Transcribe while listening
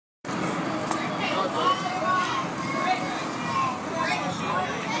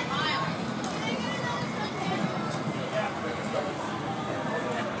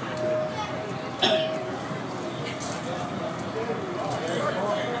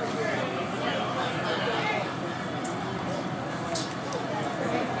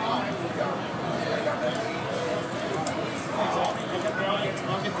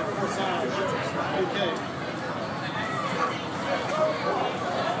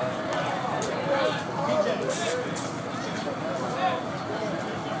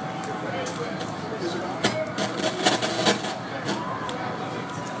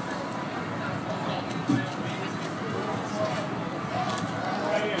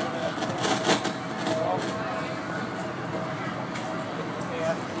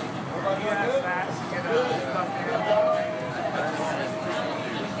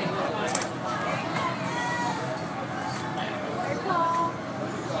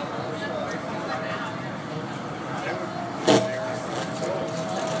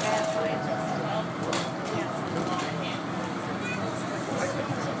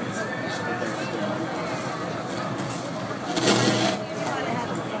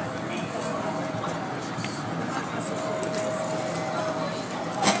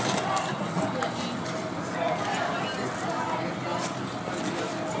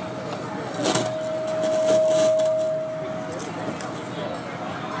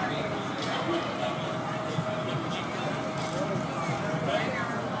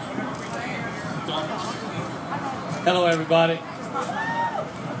Hello, everybody.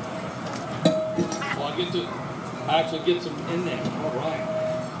 Well, I actually get some in there. All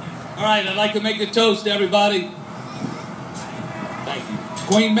right. All right, I'd like to make a toast to everybody. Thank you.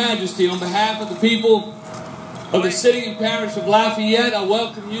 Queen Majesty, on behalf of the people of the city and parish of Lafayette, I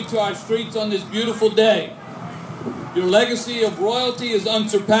welcome you to our streets on this beautiful day. Your legacy of royalty is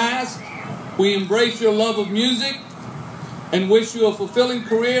unsurpassed. We embrace your love of music and wish you a fulfilling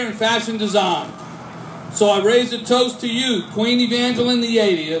career in fashion design. So I raise a toast to you, Queen Evangeline the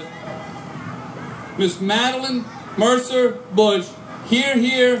 80th, Miss Madeline Mercer Bush. Hear,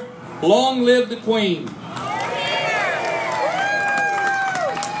 hear, long live the Queen.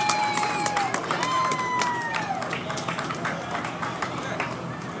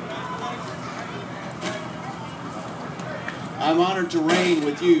 I'm honored to reign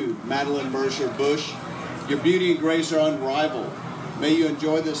with you, Madeline Mercer Bush. Your beauty and grace are unrivaled. May you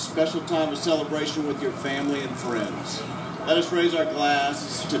enjoy this special time of celebration with your family and friends. Let us raise our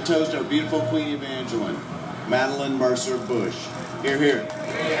glasses to toast our beautiful Queen Evangeline, Madeline Mercer Bush. Hear, hear.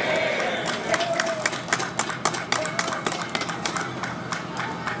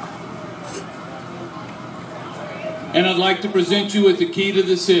 And I'd like to present you with the key to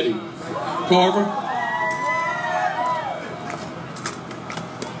the city. Carver.